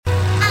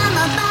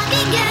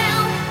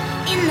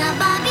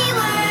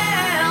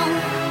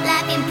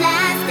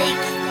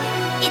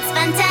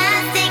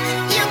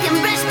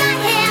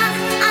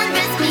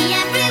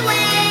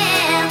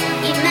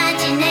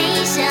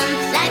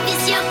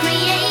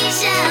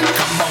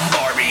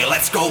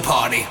Go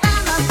party.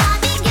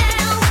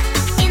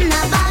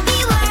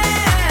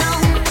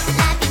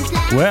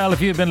 Well,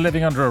 if you've been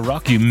living under a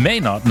rock, you may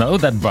not know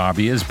that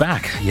Barbie is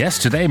back. Yes,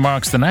 today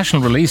marks the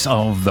national release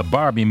of the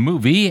Barbie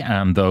movie,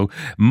 and though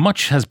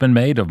much has been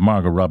made of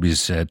Margot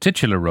Robbie's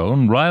titular role,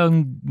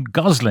 Ryan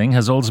Gosling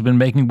has also been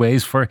making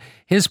waves for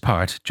his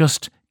part,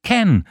 just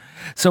Ken.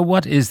 So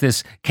what is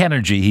this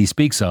Kenergy he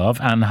speaks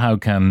of, and how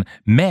can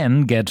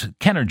men get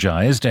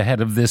Kenergised ahead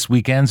of this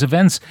weekend's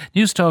events?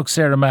 Newstalk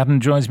Sarah Madden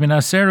joins me now.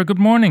 Sarah, good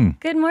morning.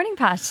 Good morning,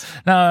 Pat.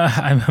 Now,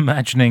 I'm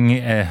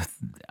imagining,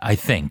 I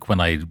think, when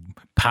I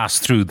pass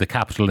through the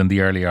capital in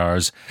the early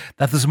hours,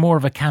 that there's more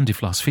of a candy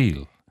floss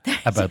feel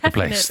about the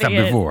place than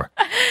before.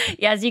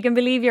 Yes, you can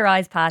believe your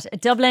eyes, Pat.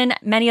 Dublin,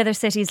 many other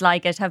cities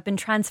like it, have been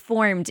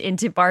transformed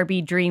into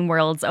Barbie dream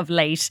worlds of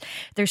late.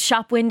 There's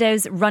shop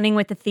windows running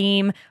with the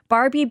theme.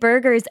 Barbie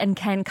burgers and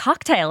Ken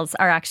cocktails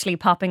are actually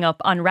popping up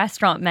on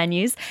restaurant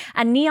menus,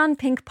 and neon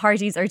pink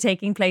parties are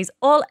taking place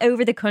all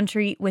over the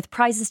country with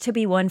prizes to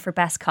be won for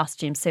best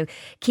costumes. So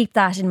keep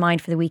that in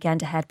mind for the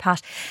weekend ahead,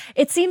 Pat.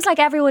 It seems like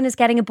everyone is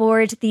getting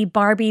aboard the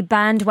Barbie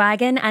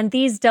bandwagon, and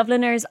these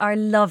Dubliners are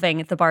loving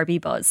the Barbie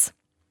buzz.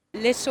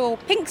 Little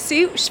pink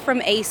suit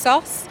from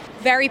ASOS,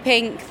 very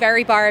pink,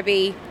 very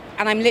Barbie,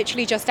 and I'm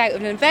literally just out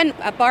of an event,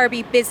 a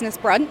Barbie business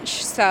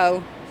brunch,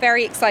 so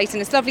very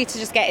exciting. It's lovely to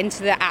just get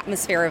into the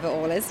atmosphere of it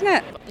all, isn't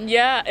it?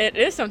 Yeah, it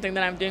is something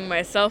that I'm doing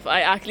myself. I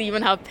actually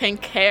even have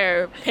pink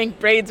hair, pink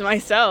braids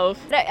myself.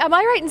 Am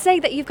I right in saying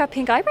that you've got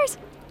pink eyebrows?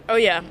 Oh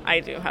yeah,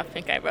 I do have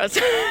pink eyebrows.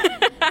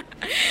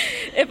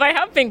 If I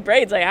have pink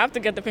braids, I have to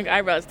get the pink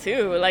eyebrows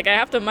too. Like, I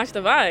have to match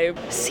the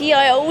vibe. See,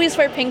 I always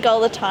wear pink all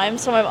the time,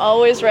 so I'm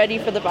always ready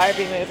for the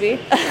Barbie movie.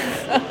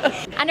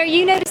 And are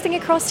you noticing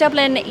across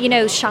Dublin, you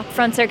know, shop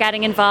fronts are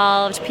getting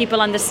involved, people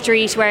on the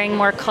street wearing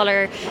more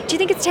colour? Do you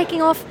think it's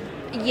taking off?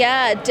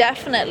 Yeah,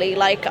 definitely.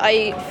 Like,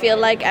 I feel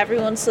like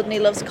everyone suddenly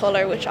loves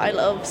colour, which I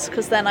love,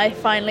 because then I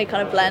finally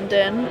kind of blend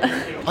in.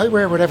 I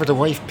wear whatever the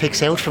wife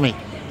picks out for me.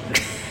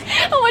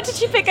 Oh, what did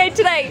she pick out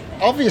today?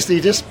 Obviously,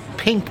 this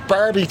pink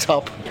Barbie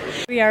top.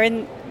 We are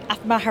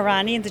at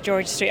Maharani in the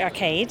George Street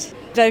Arcade.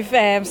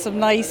 I've some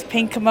nice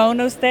pink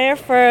kimonos there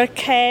for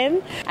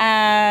Ken,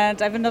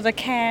 and I've another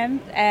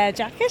Ken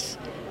jacket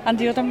and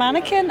the other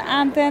mannequin,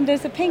 and then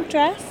there's a pink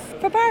dress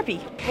for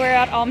Barbie. We're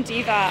at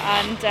Diva,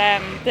 and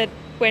the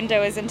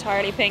window is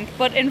entirely pink,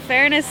 but in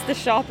fairness, the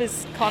shop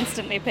is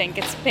constantly pink.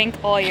 It's pink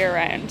all year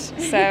round,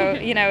 so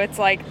you know, it's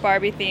like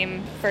Barbie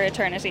theme for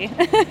eternity.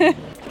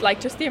 Like,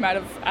 just the amount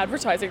of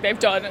advertising they've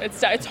done,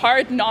 it's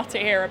hard not to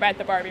hear about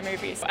the Barbie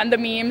movies, and the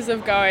memes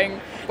of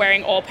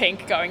wearing all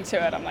pink going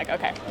to it. I'm like,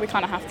 okay, we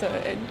kind of have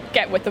to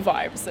get with the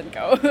vibes and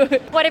go.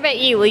 What about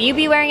you? Will you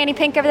be wearing any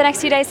pink over the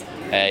next few days?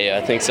 Yeah,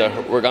 I think so.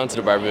 We're going to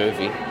the Barbie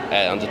movie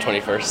on the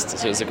 21st,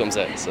 as soon as it comes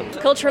out. So.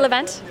 Cultural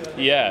event?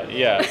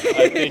 Yeah.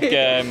 I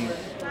think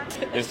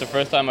it's the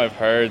first time I've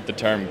heard the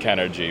term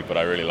Kenergy, but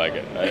I really like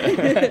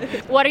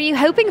it. What are you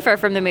hoping for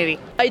from the movie?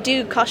 I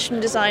do costume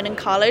design in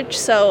college,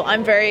 so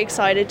I'm very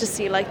excited to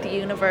see like the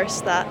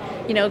universe that,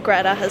 you know,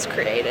 Greta has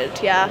created.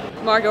 Yeah.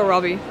 Margot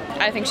Robbie.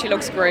 I think she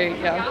looks great,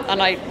 yeah,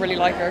 and I really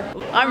like her.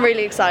 I'm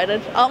really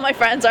excited. All my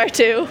friends are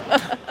too.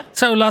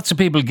 So lots of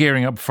people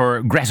gearing up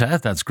for Greta.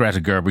 That's Greta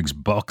Gerwig's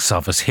box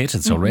office hit.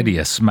 It's already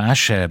a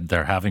smash.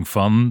 They're having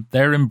fun.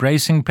 They're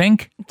embracing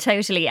pink.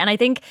 Totally. And I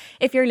think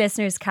if your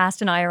listeners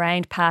cast an eye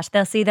around, Pat,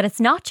 they'll see that it's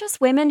not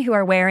just women who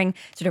are wearing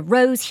sort of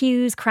rose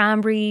hues,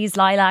 cranberries,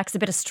 lilacs, a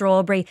bit of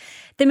strawberry.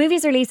 The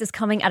movie's release is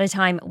coming at a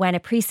time when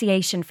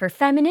appreciation for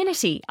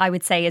femininity, I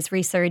would say, is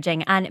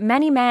resurging, and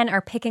many men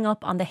are picking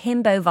up on the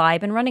himbo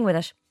vibe and running with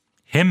it.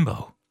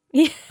 Himbo?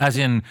 Yeah. As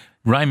in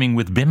rhyming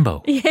with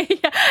bimbo. Yeah.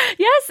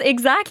 Yes,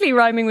 exactly,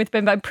 rhyming with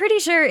bimbo. I'm pretty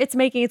sure it's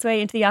making its way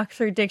into the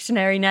Oxford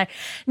Dictionary now.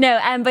 No,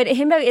 but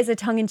himbo is a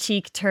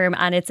tongue-in-cheek term,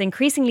 and it's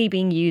increasingly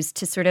being used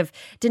to sort of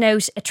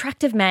denote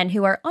attractive men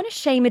who are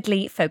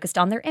unashamedly focused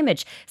on their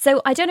image.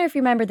 So I don't know if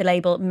you remember the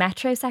label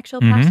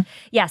metrosexual, Pat.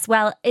 Yes,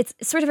 well, it's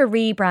sort of a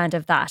rebrand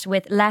of that,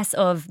 with less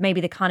of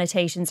maybe the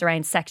connotations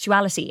around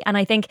sexuality. And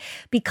I think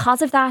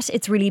because of that,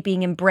 it's really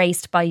being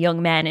embraced by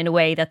young men in a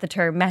way that the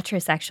term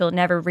metrosexual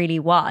never really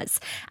was.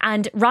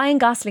 And Ryan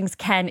Gosling's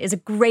Ken is a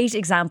great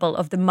example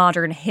of the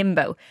modern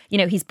himbo. You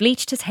know, he's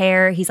bleached his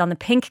hair, he's on the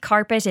pink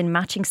carpet in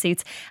matching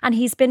suits, and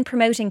he's been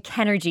promoting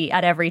Kenergy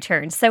at every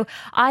turn. So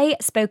I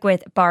spoke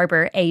with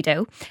barber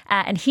Ado,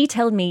 and he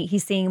told me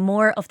he's seeing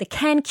more of the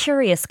Ken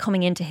curious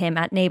coming into him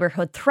at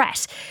Neighbourhood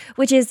Threat,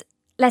 which is,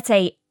 let's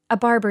say, a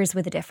barber's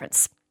with a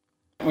difference.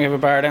 We have a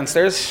bar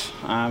downstairs.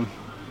 Well,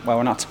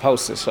 we're not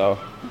supposed to, so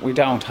we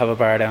don't have a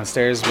bar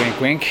downstairs,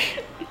 wink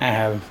wink.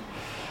 And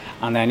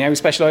then, we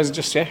specialise in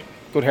just,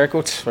 good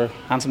haircuts for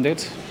handsome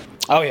dudes.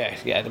 Oh yeah,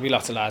 there'll be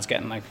lots of lads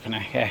getting like the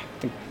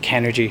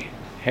Kenergy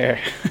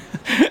hair.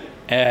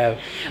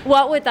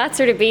 What would that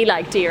sort of be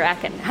like, do you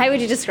reckon? How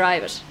would you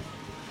describe it?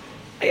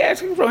 Yeah, I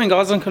think Ryan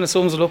Gosling kind of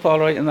sums it up all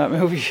right in that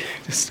movie.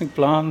 Just like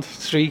blonde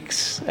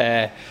streaks,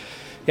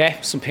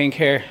 some pink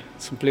hair,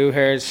 some blue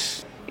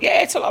hairs.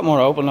 Yeah, it's a lot more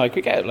open. Like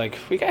we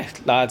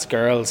get lads,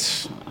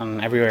 girls, and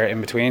everywhere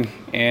in between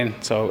in.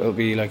 So it'll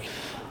be like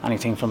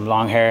anything from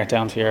long hair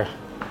down to your...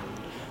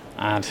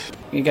 And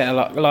you get a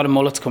lot of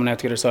mullets coming out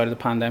the other side of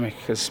the pandemic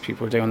because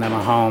people were doing them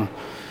at home.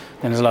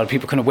 And there's a lot of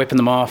people kind of whipping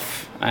them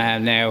off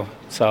now.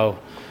 So,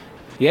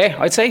 yeah,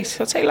 I'd say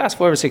last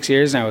 5 or 6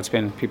 years now, it's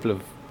been people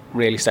have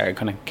really started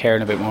kind of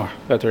caring a bit more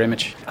about their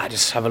image. I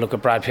just have a look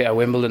at Brad Pitt at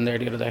Wimbledon there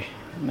the other day,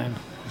 and then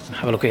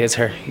have a look at his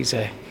hair. He's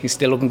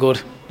still looking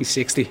good. He's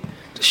 60.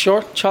 Just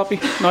short, choppy,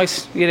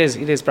 nice. It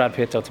is Brad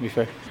Pitt though, to be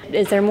fair.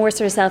 Is there more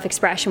sort of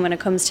self-expression when it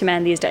comes to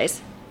men these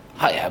days?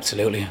 Oh, yeah,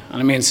 absolutely.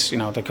 And it means,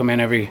 they come in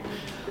every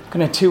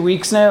kind of 2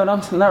 weeks now,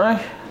 isn't that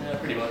right? Yeah,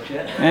 pretty much,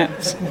 yeah.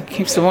 Yeah,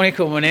 keeps the money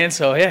coming in,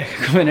 so yeah,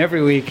 come in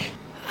every week.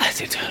 I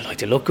like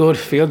to look good,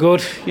 feel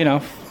good,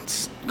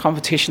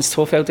 competition's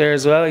tough out there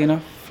as well,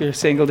 if you're a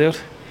single dude,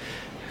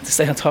 to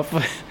stay on top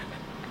of it.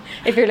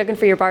 If you're looking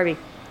for your Barbie.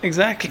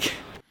 Exactly.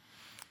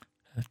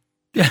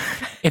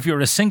 If you're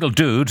a single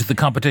dude, the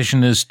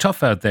competition is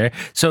tough out there.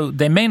 So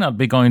they may not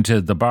be going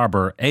to the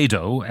barber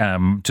Ado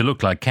to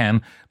look like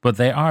Ken, but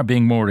they are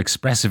being more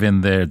expressive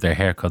in their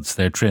haircuts,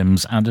 their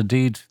trims, and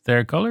indeed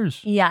their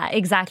colours. Yeah,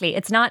 exactly.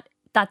 It's not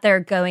that they're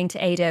going to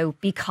Ado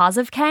because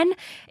of Ken.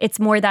 It's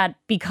more that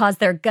because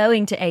they're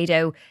going to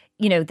Ado,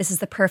 this is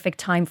the perfect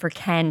time for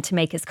Ken to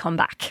make his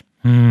comeback.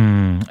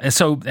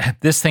 So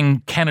this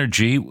thing,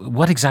 Kenergy,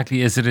 what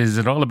exactly is it? Is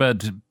it all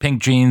about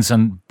pink jeans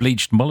and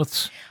bleached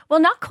mullets? Well,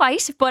 not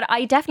quite, but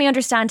I definitely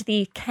understand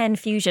the Ken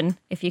fusion,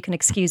 if you can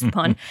excuse the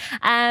pun.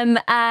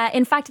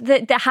 In fact,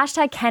 the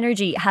hashtag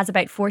Kenergy has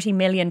about 40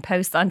 million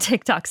posts on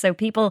TikTok, so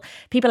people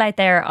out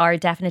there are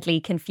definitely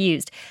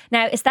confused.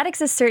 Now,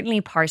 aesthetics is certainly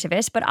part of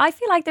it, but I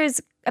feel like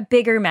there's a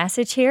bigger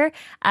message here,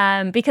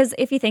 because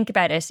if you think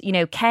about it,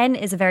 Ken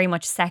is a very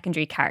much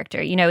secondary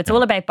character. It's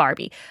all about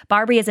Barbie.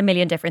 Barbie is a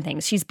million different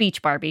things. She's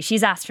beach Barbie,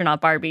 she's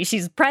astronaut Barbie,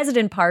 she's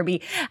President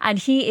Barbie, and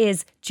he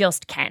is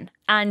just Ken.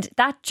 And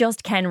that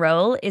just Ken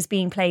role is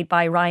being played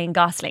by Ryan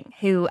Gosling,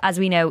 who, as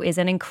we know, is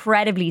an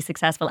incredibly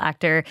successful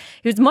actor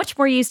who's much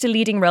more used to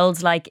leading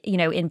roles like,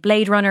 in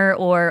Blade Runner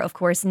or, of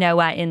course,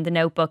 Noah in The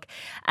Notebook.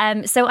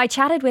 So I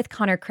chatted with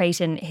Conor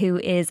Creighton, who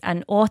is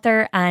an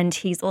author and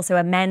he's also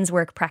a men's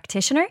work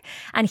practitioner.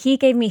 And he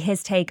gave me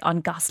his take on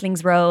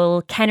Gosling's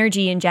role,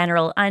 Kenergy in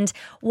general, and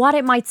what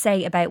it might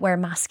say about where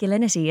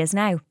masculinity is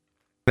now.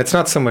 It's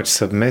not so much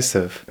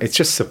submissive, it's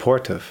just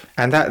supportive.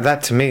 And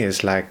that to me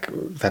is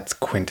that's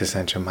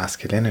quintessential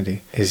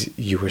masculinity, is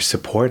you were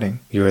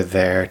supporting. You were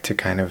there to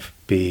kind of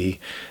be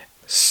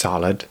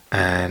solid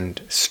and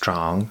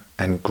strong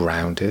and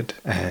grounded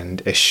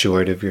and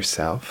assured of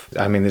yourself.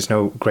 I mean, there's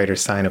no greater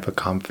sign of a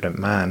confident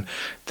man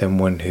than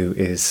one who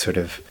is sort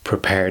of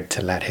prepared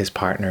to let his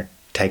partner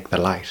take the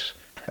light.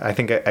 I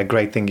think a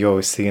great thing you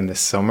always see in the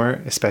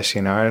summer, especially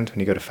in Ireland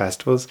when you go to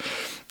festivals,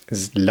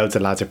 is loads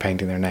of lads are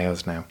painting their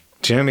nails now.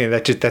 Do you know what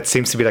I mean? That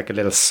seems to be like a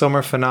little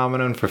summer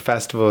phenomenon for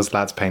festivals.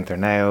 Lads paint their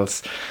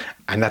nails.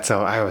 And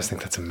I always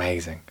think that's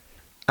amazing.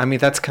 I mean,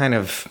 that's kind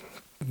of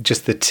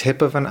just the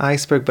tip of an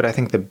iceberg. But I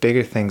think the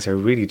bigger things are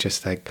really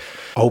just like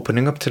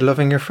opening up to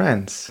loving your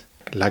friends.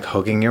 Like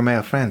hugging your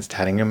male friends,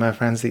 telling your male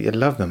friends that you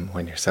love them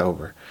when you're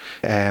sober.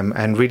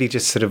 And really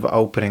just sort of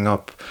opening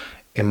up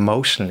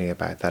emotionally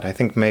about that. I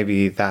think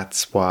maybe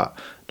that's what,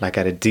 like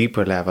at a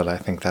deeper level, I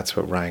think that's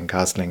what Ryan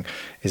Gosling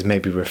is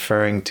maybe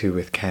referring to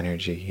with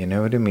Kenergy. You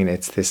know what I mean?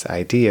 It's this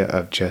idea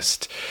of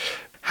just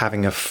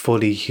having a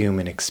fully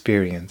human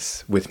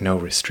experience with no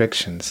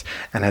restrictions.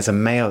 And as a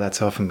male,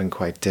 that's often been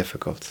quite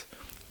difficult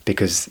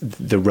because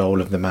the role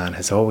of the man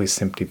has always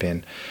simply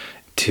been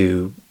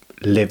to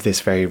live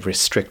this very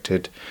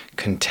restricted,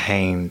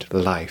 contained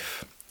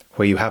life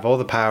where you have all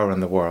the power in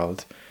the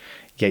world,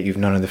 yet you've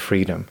none of the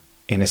freedom.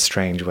 In a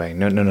strange way,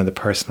 none of the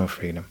personal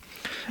freedom.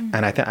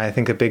 And I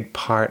think a big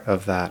part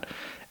of that,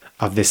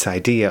 of this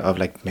idea of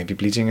like maybe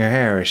bleaching your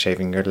hair or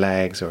shaving your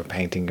legs or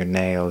painting your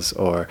nails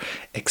or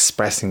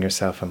expressing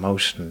yourself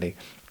emotionally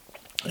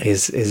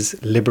is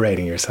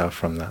liberating yourself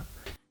from that.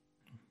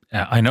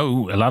 I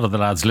know a lot of the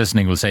lads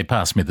listening will say,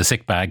 pass me the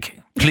sick bag,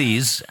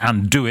 please,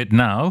 and do it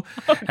now.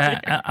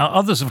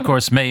 Others, of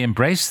course, may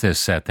embrace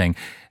this thing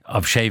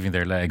of shaving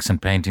their legs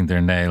and painting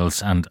their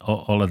nails and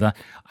all of that.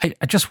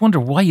 I just wonder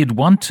why you'd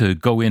want to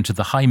go into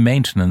the high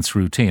maintenance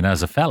routine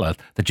as a fella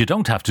that you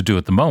don't have to do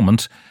at the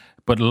moment,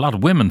 but a lot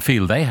of women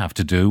feel they have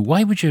to do.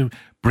 Why would you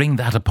bring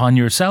that upon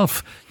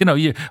yourself?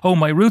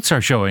 My roots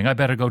are showing. I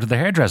better go to the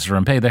hairdresser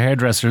and pay the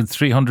hairdresser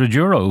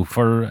 €300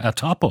 for a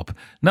top-up.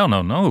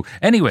 No.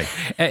 Anyway,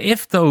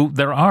 if though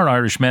there are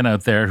Irish men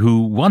out there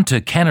who want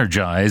to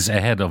Kenergize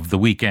ahead of the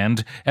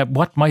weekend,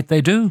 what might they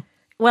do?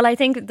 Well, I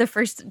think the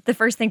first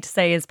thing to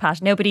say is,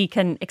 Pat, nobody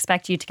can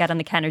expect you to get on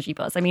the Kenergy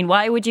buzz. I mean,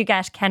 why would you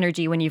get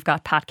Kenergy when you've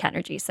got Pat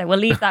Kenergy? So we'll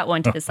leave that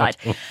one to the side.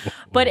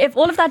 But if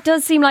all of that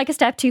does seem like a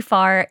step too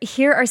far,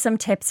 here are some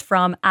tips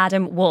from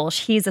Adam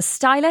Walsh. He's a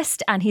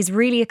stylist and he's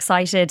really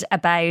excited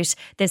about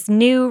this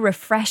new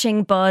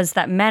refreshing buzz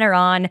that men are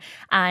on.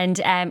 And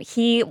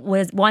he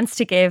wants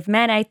to give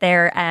men out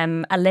there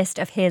a list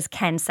of his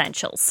Ken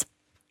essentials.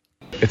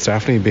 It's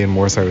definitely been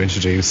more so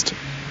introduced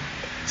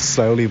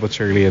slowly but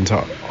surely into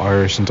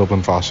Irish and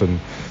Dublin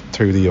fashion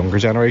through the younger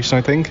generation,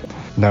 I think.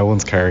 No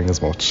one's caring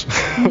as much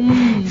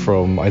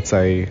from, I'd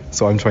say,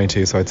 so I'm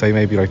 22, so I'd say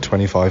maybe like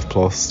 25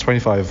 plus,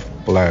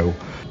 25 below.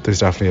 There's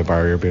definitely a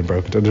barrier being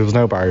broken down. There was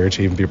no barrier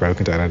to even be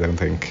broken down, I don't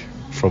think,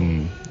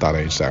 from that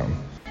age down.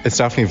 It's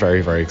definitely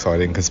very, very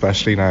exciting,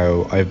 especially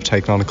now I've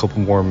taken on a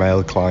couple more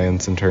male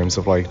clients in terms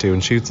of like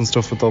doing shoots and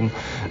stuff with them.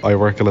 I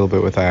work a little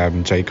bit with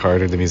Jake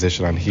Carter, the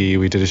musician, and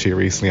we did a shoot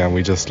recently and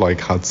we just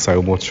like had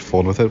so much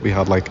fun with it. We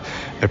had like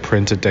a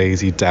printed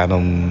daisy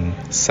denim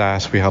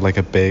set. We had like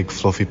a big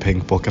fluffy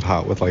pink bucket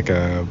hat with like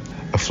a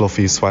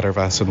fluffy sweater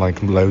vest and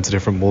like loads of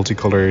different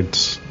multicolored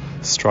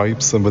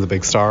stripes and with a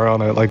big star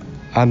on it.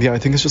 And yeah, I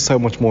think it's just so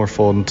much more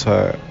fun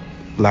to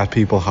let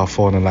people have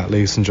fun and let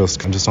loose and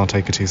just not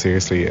take it too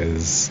seriously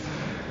is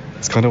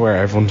kind of where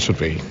everyone should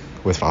be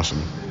with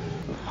fashion.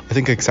 I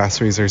think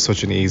accessories are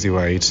such an easy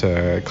way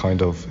to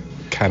kind of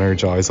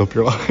Kenergize up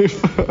your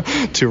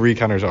life, to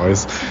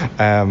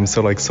re-Kenergize.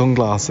 So like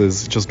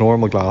sunglasses, just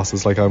normal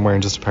glasses, like I'm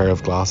wearing just a pair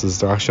of glasses.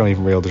 They're actually not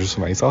even real, they're just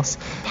from ASOS.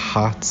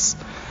 Hats,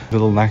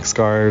 little neck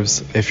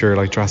scarves, if you're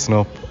like dressing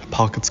up,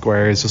 pocket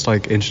squares, just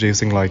like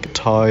introducing like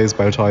ties,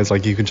 bow ties,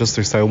 like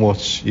there's so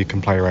much you can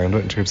play around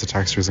with in terms of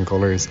textures and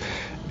colours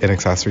in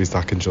accessories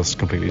that can just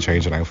completely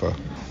change an outfit.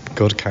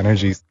 Good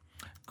Kenergy.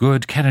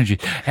 Good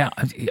Kenergy.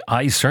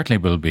 I certainly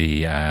will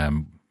be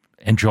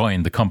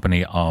enjoying the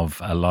company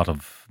of a lot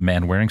of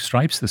men wearing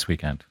stripes this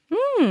weekend.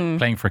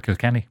 Playing for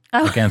Kilkenny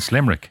against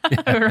Limerick.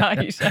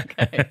 Right,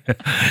 okay.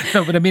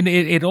 No, but I mean,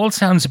 it all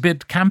sounds a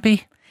bit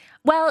campy.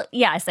 Well,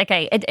 yes,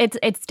 okay.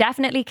 It's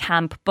definitely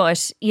camp,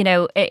 but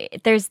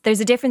there's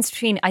a difference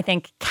between, I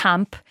think,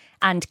 camp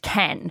and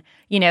Ken.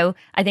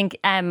 I think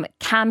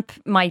camp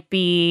might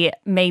be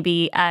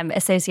maybe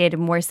associated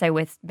more so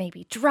with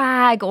maybe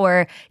drag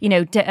or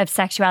of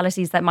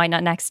sexualities that might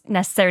not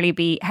necessarily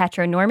be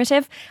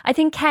heteronormative. I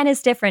think Ken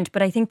is different,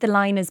 but I think the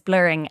line is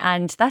blurring,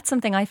 and that's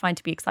something I find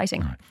to be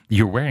exciting.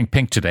 You're wearing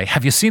pink today.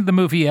 Have you seen the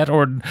movie yet,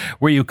 or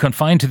were you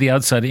confined to the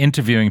outside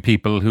interviewing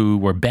people who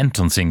were bent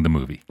on seeing the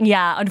movie?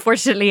 Yeah,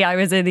 unfortunately, I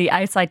was in the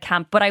outside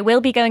camp, but I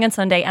will be going on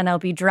Sunday, and I'll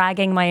be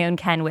dragging my own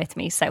Ken with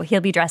me. So he'll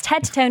be dressed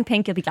head to toe in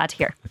pink. You'll be glad to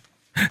hear.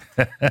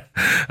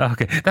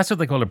 Okay, that's what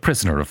they call a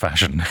prisoner of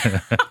fashion.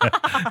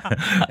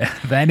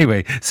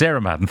 Anyway,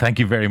 Sarah Madden, thank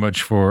you very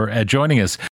much for joining us.